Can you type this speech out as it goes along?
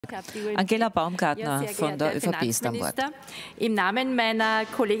Angela Baumgartner von der ÖVP ist am Wort. Im Namen meiner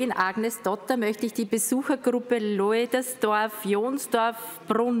Kollegin Agnes Dotter möchte ich die Besuchergruppe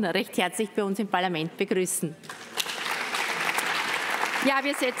Loedersdorf-Jonsdorf-Brunn recht herzlich bei uns im Parlament begrüßen. Ja,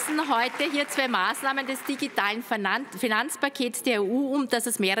 wir setzen heute hier zwei Maßnahmen des digitalen Finanzpakets der EU um, das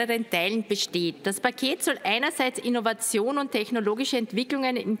aus mehreren Teilen besteht. Das Paket soll einerseits Innovation und technologische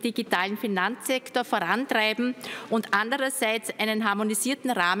Entwicklungen im digitalen Finanzsektor vorantreiben und andererseits einen harmonisierten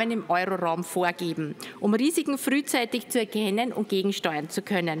Rahmen im Euroraum vorgeben, um Risiken frühzeitig zu erkennen und gegensteuern zu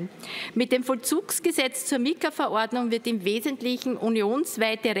können. Mit dem Vollzugsgesetz zur MiCA-Verordnung wird im Wesentlichen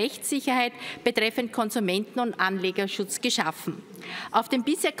unionsweite Rechtssicherheit betreffend Konsumenten- und Anlegerschutz geschaffen. Auf den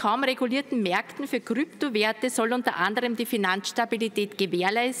bisher kaum regulierten Märkten für Kryptowerte soll unter anderem die Finanzstabilität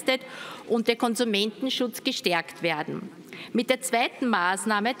gewährleistet und der Konsumentenschutz gestärkt werden. Mit der zweiten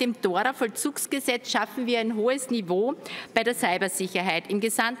Maßnahme, dem DORA-Vollzugsgesetz, schaffen wir ein hohes Niveau bei der Cybersicherheit im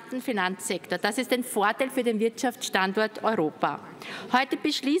gesamten Finanzsektor. Das ist ein Vorteil für den Wirtschaftsstandort Europa. Heute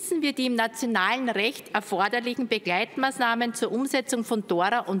beschließen wir die im nationalen Recht erforderlichen Begleitmaßnahmen zur Umsetzung von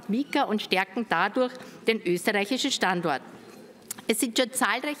DORA und MiCA und stärken dadurch den österreichischen Standort. Es sind schon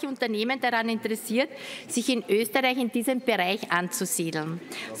zahlreiche Unternehmen daran interessiert, sich in Österreich in diesem Bereich anzusiedeln.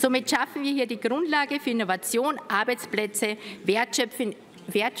 Somit schaffen wir hier die Grundlage für Innovation, Arbeitsplätze,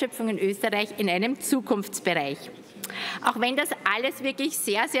 Wertschöpfung in Österreich in einem Zukunftsbereich. Auch wenn das alles wirklich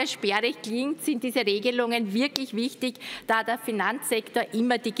sehr, sehr sperrig klingt, sind diese Regelungen wirklich wichtig, da der Finanzsektor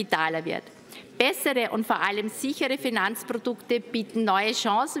immer digitaler wird. Bessere und vor allem sichere Finanzprodukte bieten neue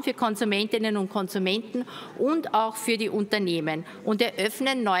Chancen für Konsumentinnen und Konsumenten und auch für die Unternehmen und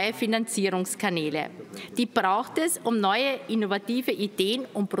eröffnen neue Finanzierungskanäle. Die braucht es, um neue innovative Ideen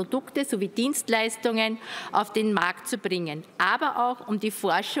und Produkte sowie Dienstleistungen auf den Markt zu bringen, aber auch um die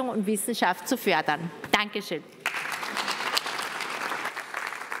Forschung und Wissenschaft zu fördern. Dankeschön.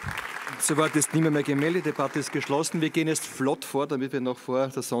 Soweit ist niemand mehr gemeldet. Die Debatte ist geschlossen. Wir gehen jetzt flott vor, damit wir noch vor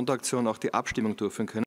der Sonderaktion auch die Abstimmung durchführen können.